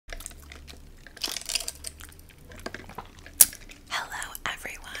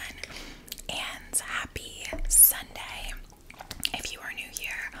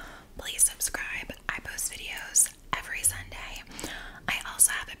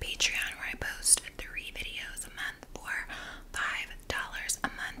I post 3 videos a month for $5 a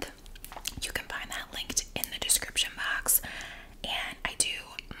month. You can find that linked in the description box. And I do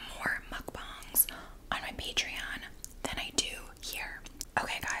more mukbangs on my Patreon than I do here.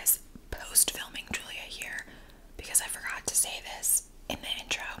 Okay guys, post-filming Julia here, because I forgot to say this in the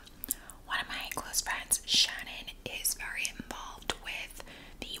intro. One of my close friends, Shannon, is very involved with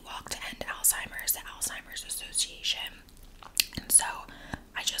the Walk to End Alzheimer's, the Alzheimer's Association. And so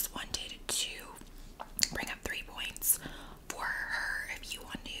I just wanted to bring up 3 points for her if you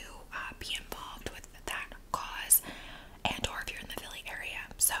want to be involved with that cause, and or if you're in the Philly area.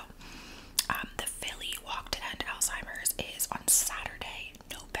 So the Philly Walk to End Alzheimer's is on Saturday,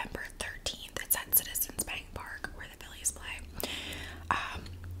 November 13th. It's at Citizens Bank Park where the Phillies play.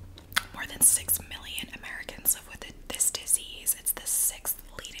 More than 6 million Americans live with this disease. It's the 6th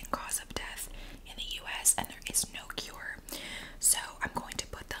leading cause of death in the US, and there is no cure. So I'm going to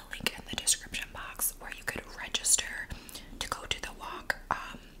put the link in the description box where you could register to go to the walk.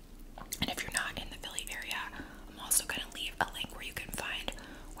 And if you're not in the Philly area, I'm also going to leave a link where you can find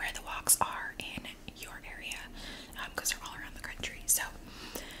where the walks are in your area, because they're all around the country. So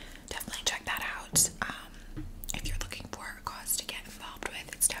definitely check that out. If you're looking for a cause to get involved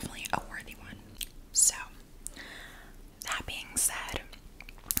with, it's definitely a worthy one. So that being said,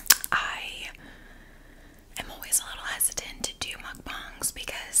 I am always a little hesitant to do mukbangs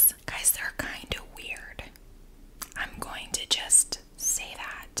because, guys, they're kind of weird. I'm going to just say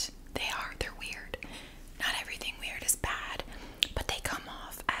that. They're weird. Not everything weird is bad, but they come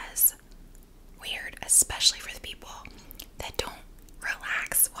off as weird, especially for the people that don't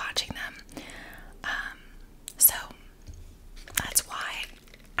relax watching them. So that's why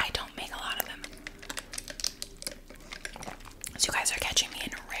I don't make a lot of them. So you guys are catching me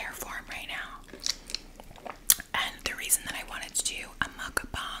in rare form right now. And the reason that I wanted to do a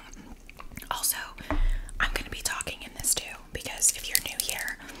mukbang, also, I'm going to be talking in this too, because if you're new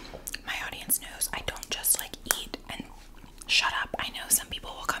here, my audience knows I don't just like eat and shut up. I know some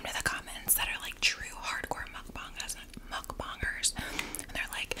people will come to the comments that are like true hardcore mukbangers, and they're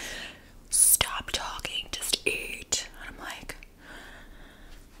like, stop talking, just eat. And I'm like,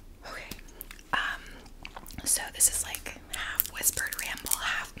 okay. So this is like half whispered ramble,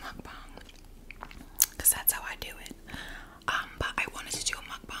 half mukbang, because that's how I do it. But I wanted to do a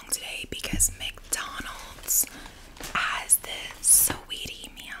mukbang today because McDonald's has this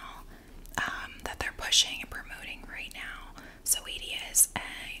Saweetie meal that they're pushing and promoting right now. Saweetie is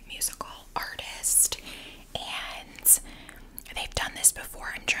a musical artist, and they've done this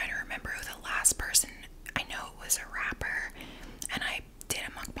before. I'm trying to remember who the last person, I know it was a rapper, and I did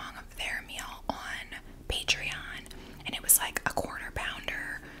a mukbang of their meal on Patreon, and it was like a quarter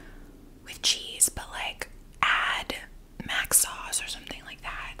pounder with cheese, but like add mac sauce or something like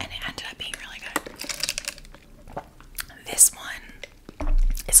that, and it ended up being really good. This one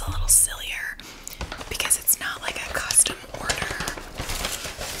is a little sillier because it's not like a custom order.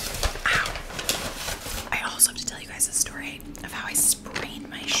 Ow. I also have to tell you guys a story of how I sprained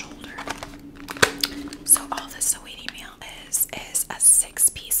my shoulder. So all the Saweetie meal is a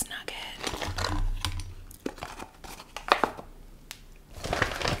 6-piece nugget.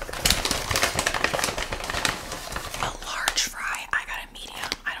 A large fry. I got a medium.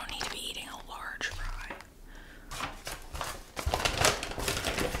 I don't need to be eating a large fry.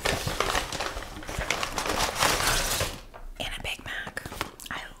 And a Big Mac.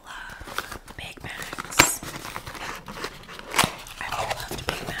 I love Big Macs. I've loved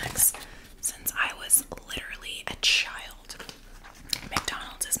Big Macs since I was literally a child.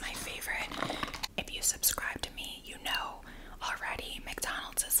 McDonald's is my favorite. If you subscribe to me, you know already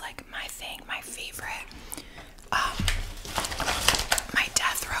McDonald's is like my thing, my favorite. My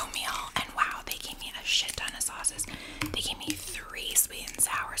death row meal, and wow, they gave me a shit ton of sauces. They gave me 3 sweet and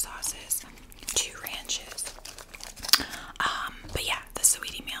sour sauces, 2 ranches. But yeah, the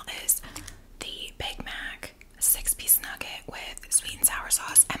Saweetie meal is the Big Mac, 6-piece nugget with sweet and sour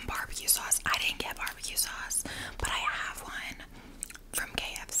sauce and barbecue sauce. I didn't get barbecue sauce, but I have one from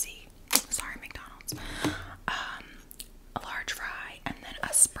KFC. Sorry, McDonald's. A large fry, and then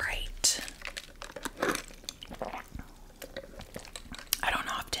a Sprite. I don't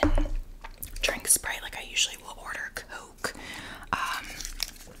often drink Sprite, like I usually will order Coke.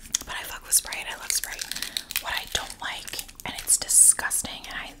 But I fuck with Sprite. I love Sprite. What I don't like, and it's disgusting,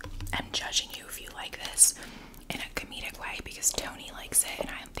 and I am judging you if you like this in a comedic way because Tony likes it, and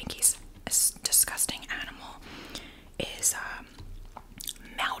I think he's a disgusting animal, is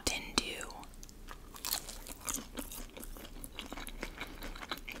Mountain Dew.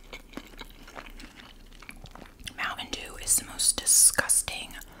 Mountain Dew is the most disgusting,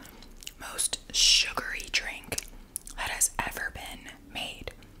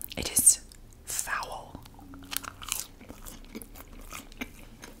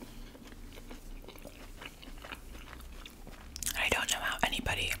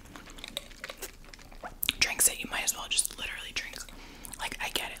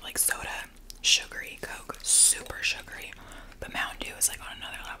 like soda, sugary, Coke, super sugary, but Mountain Dew is like on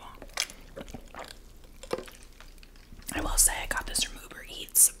another level. I will say I got this from Uber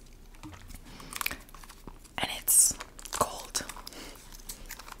Eats, and it's cold.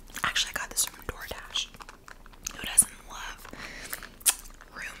 Actually, I got this from DoorDash. Who doesn't love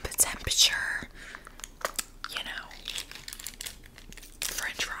room temperature, you know,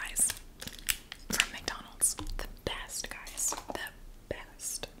 French fries from McDonald's? The best, guys. The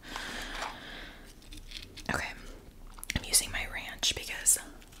best. Okay, I'm using my ranch because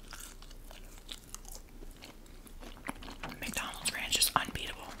McDonald's ranch is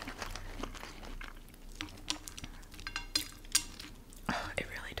unbeatable. Oh, it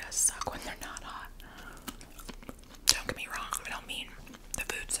really does suck when they're not hot. Don't get me wrong, I don't mean the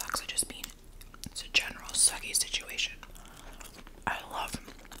food sucks, I just mean it's a general sucky situation. I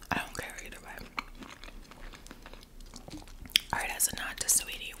don't care either way. Alright, as a nod to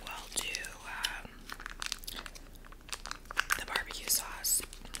Saweetie, we'll do the barbecue sauce.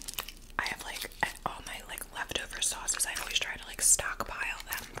 I have like all my like leftover sauces. I always try to like stockpile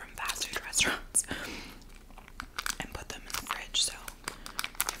them from fast food restaurants and put them in the fridge, so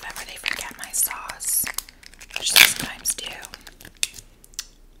if ever they forget my sauce, which they sometimes do,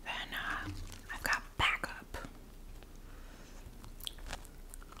 then I've got backup.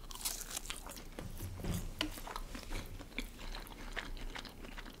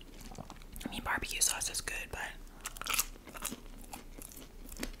 I mean, barbecue sauce is good, but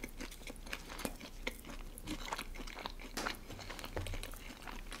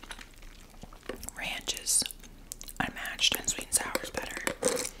ranch is unmatched, and sweet and sour is better.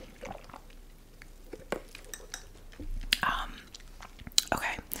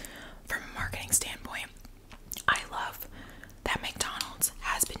 Okay, from a marketing standpoint, I love that McDonald's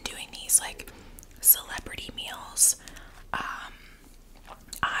has been doing these like celebrity meals.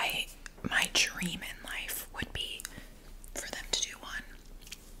 My dream in life would be for them to do one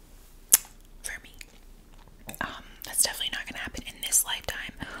for me. That's definitely not gonna happen in this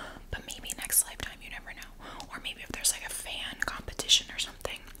lifetime, but maybe next lifetime, you never know. Or maybe if there's like a fan competition or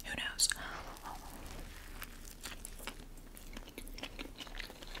something, who knows?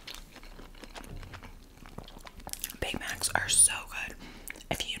 Big Macs are so good.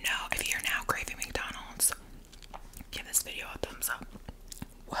 If you're now craving McDonald's, give this video a thumbs up.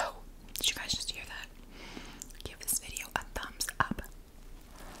 Whoa, did you guys just hear that? Give this video a thumbs up.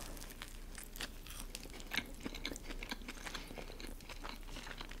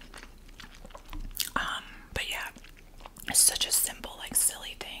 But yeah, it's such a simple, like,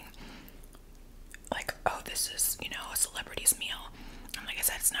 silly thing. Like, oh, this is, you know, a celebrity's meal. And like I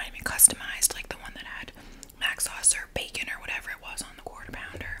said, it's not even customized, like the one that had mac sauce or bacon or whatever it was on the quarter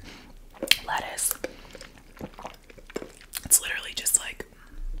pounder, lettuce. It's literally just like,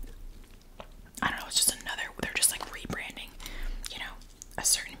 I don't know, it's just another, they're just like rebranding, you know, a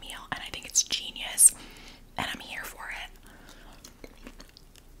certain meal, and I think it's genius, and I'm here for it.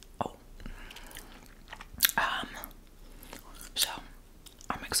 Oh. So,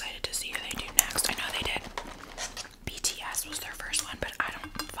 I'm excited to see who they do next. I know they did, BTS was their first one, but I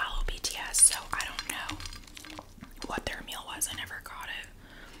don't follow BTS, so I don't know what their meal was. I never got it.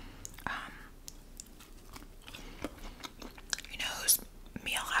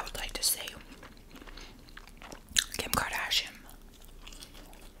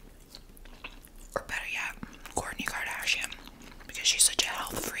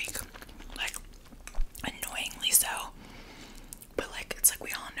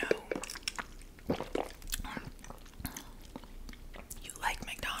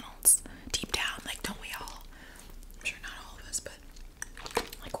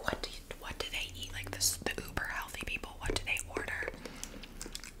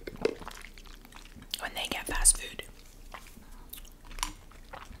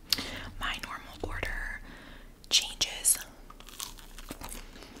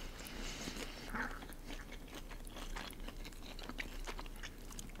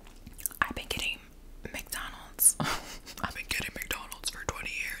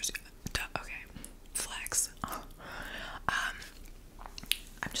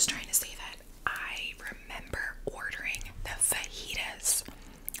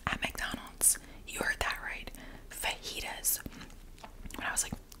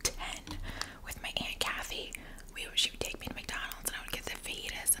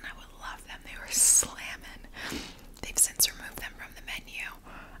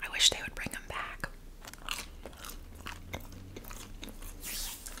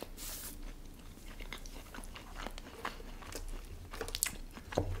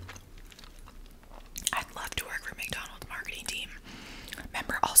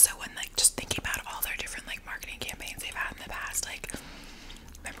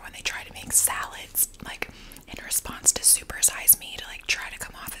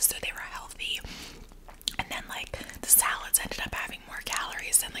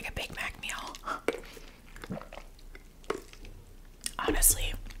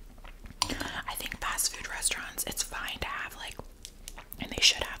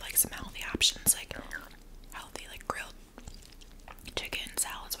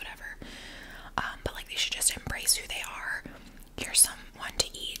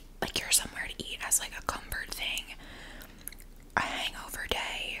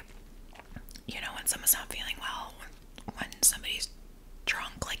 someone's not feeling well, when somebody's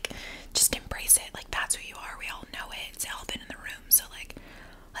drunk, like, just embrace it. Like, that's who you are. We all know it. It's the elephant in the room. So, like,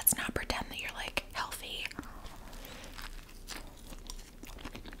 let's not pretend that you're, like, healthy.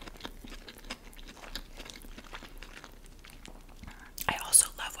 I also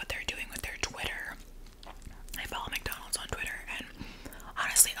love what they're doing with their Twitter. I follow McDonald's on Twitter, and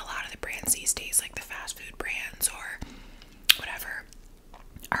honestly, a lot of the brands these days, like the fast food brands or whatever,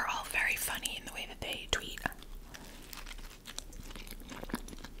 are all very funny in the way that they tweet.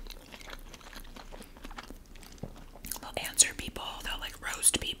 They'll answer people, they'll like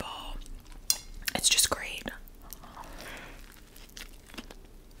roast people. It's just great.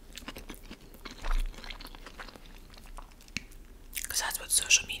 Because that's what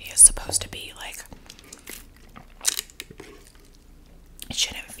social media is supposed to be like. It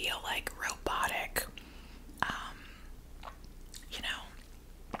shouldn't feel like robotic. You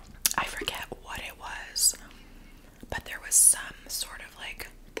know, I forget what it was, but there was some sort of like,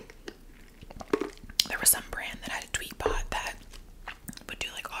 there was some brand that had a tweet bot that would do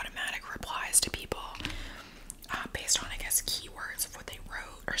like automatic replies to people based on, I guess, keywords of what they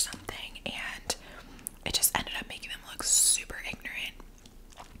wrote or something, and it just ended up making them look super ignorant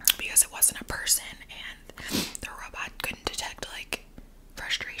because it wasn't a person, and the robot couldn't detect like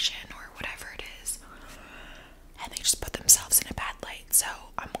frustration or whatever it is, and they just put themselves in a bad light. So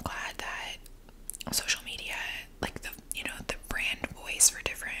I'm glad that social media, like the, you know, the brand voice for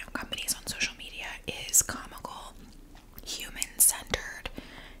different companies on social media is comical, human-centered,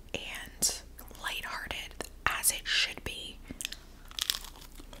 and lighthearted, as it should be.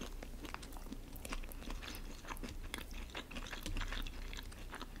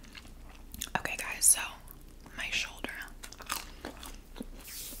 Okay guys, so my shoulder.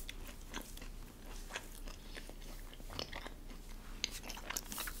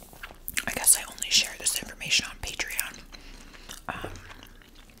 I guess I only share this information on Patreon,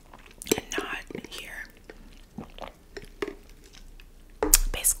 and not here.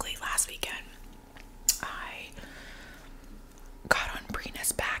 Basically, last weekend, I got on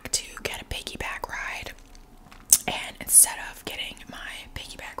Brina's back to get a piggyback ride, and instead of getting my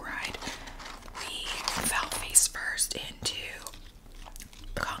piggyback ride, we fell face first into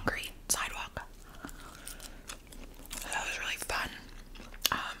the concrete sidewalk. So that was really fun.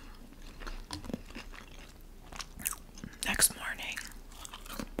 Next morning,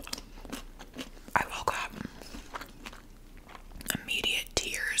 I woke up, immediate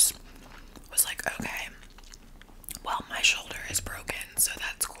tears. Was like, okay, well, my shoulder is broken, so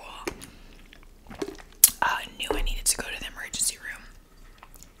that's cool. I knew I needed to go to the emergency room.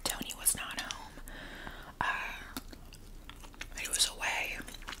 Tony was not home. He was away.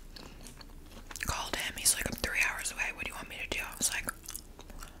 Called him. He's like, I'm 3 hours away. What do you want me to do? I was like,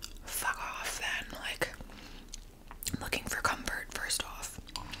 fuck off then. Like, I'm looking for comfort, first off.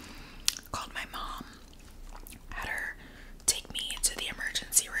 Called my mom. Had her take me to the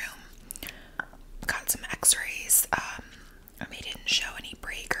emergency room. Got some x-rays. They didn't show any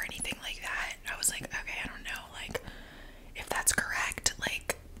break or anything like that. I was like, okay, I don't know, like, if that's correct.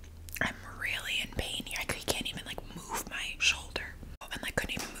 Like, I'm really in pain here. I can't even, like, move my shoulder. And, like,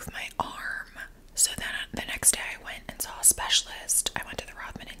 couldn't even move my arm. So then the next day I went and saw a specialist. I went to the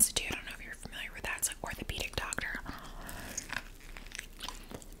Rothman Institute. I don't know if you're familiar with that. It's like orthopedic doctor.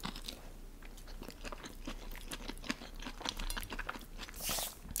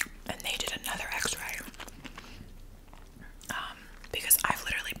 And they did another x-ray. Because I've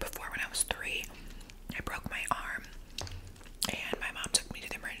literally, before when I was 3, I broke my arm, and my mom took me to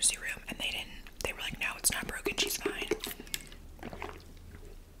the emergency room, and they were like, no, it's not broken, she's fine.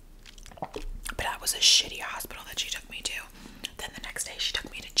 But that was a shitty hospital that she took me to. Then the next day she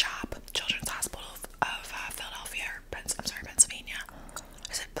took me to CHOP, Children's Hospital of Philadelphia, Pennsylvania.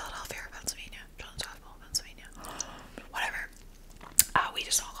 Is it Philadelphia or Pennsylvania? Children's Hospital of Pennsylvania. Whatever. We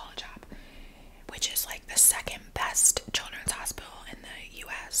just all call it CHOP, which is like the second best children's hospital in the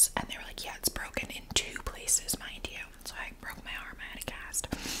US, and they were like, yeah, it's broken in 2 places, mind you. So I broke my arm, I had a cast.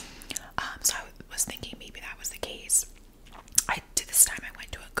 So I was thinking maybe that was the case. This time I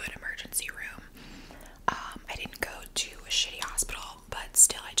went to a good emergency room. I didn't go to a shitty hospital, but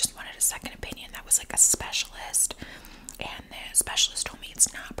still, I just wanted a second opinion that was like a specialist, and the specialist told me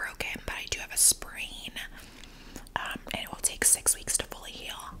it's not broken, but I do have a sprain, and it will take 6 weeks to fully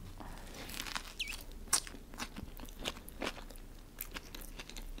heal.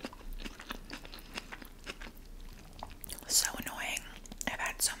 So annoying. I've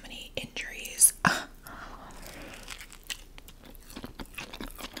had so many injuries.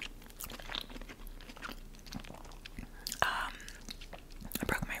 I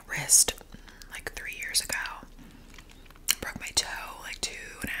broke my wrist like 3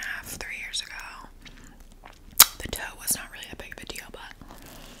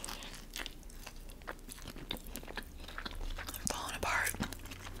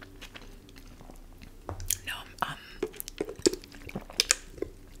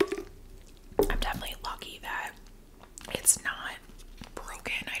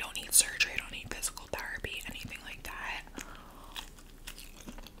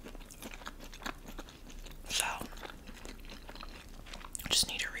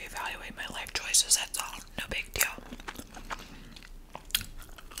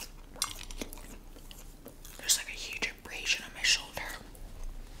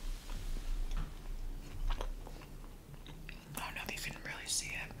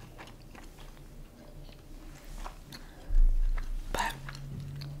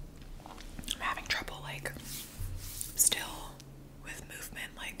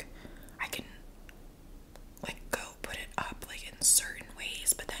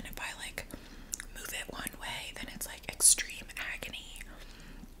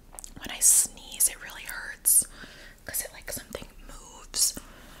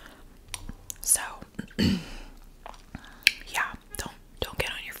 yeah, don't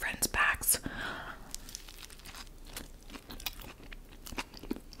get on your friends' backs.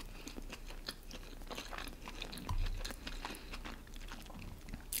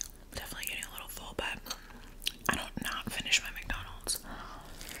 Definitely getting a little full, but I don't not finish my McDonald's.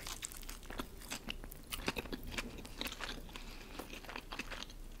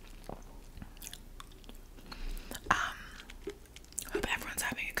 Hope everyone's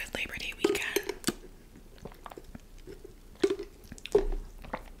having a good Labor Day weekend.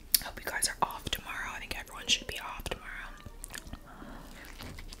 Hope you guys are off tomorrow. I think everyone should be off tomorrow.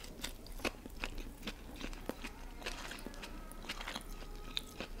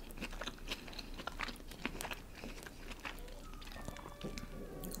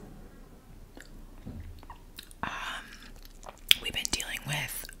 We've been dealing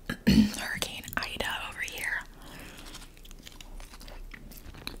with Hurricane Ida over here.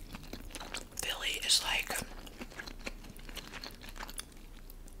 Philly is like,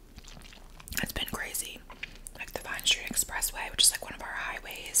 it's been crazy. Like the Vine Street Expressway, which is like one of our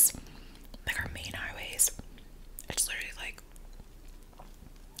highways, like our main highways, it's literally like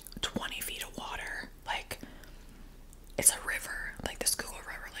 20 feet of water. Like it's a river, like the Schuylkill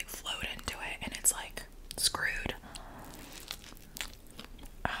River like flowed into it, and it's like screwed.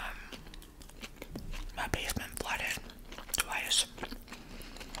 My basement flooded twice.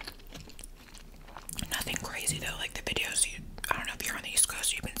 Nothing crazy though, like the videos, I don't know if you're on the East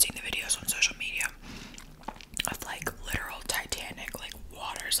Coast, you've been seeing the videos on social media of like literal Titanic, like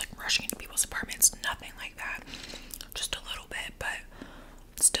waters like rushing into people's apartments. Nothing like that, just a little bit, but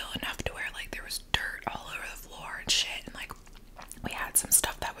still enough to where like there was dirt all over the floor and shit, and like we had some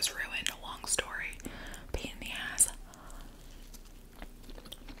stuff that was ruined. A long story, pain in the ass,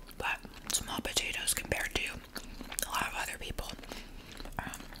 but small potatoes compared to a lot of other people.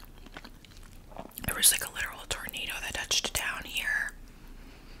 There was like a literal tornado that touched down here.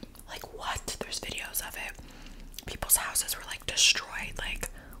 Like what? There's videos of it. People's houses were like destroyed, like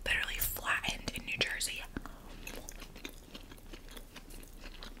literally flattened in New Jersey.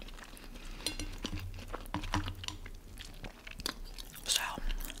 So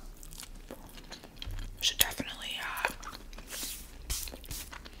we should definitely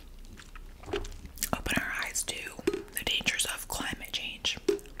open our eyes to the dangers of climate change.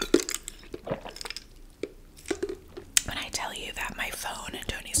 When I tell you that my phone and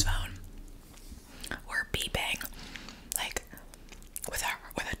Tony's phone were beeping like with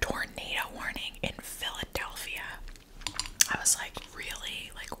a tornado warning in Philadelphia, I was like,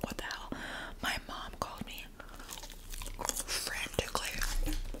 really? Like what the hell? My mom called me frantically.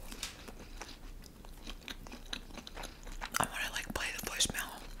 I want to like play the voicemail.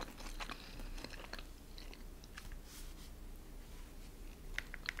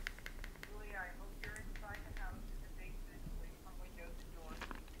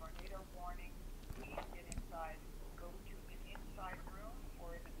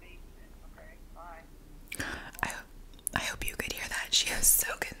 I hope you could hear that. She was so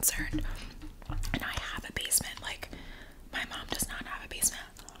concerned. And I have a basement. Like, my mom does not have a basement.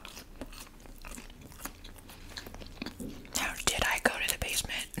 Now, did I go to the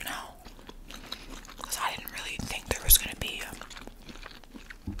basement? No. Because I didn't really think there was going to be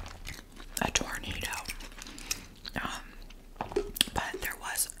a tornado. But there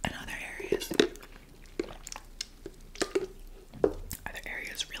was in other areas. Other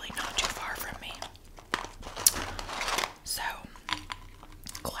areas really not too far from me. So,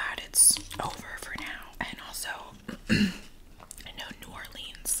 glad it's over for now. And also,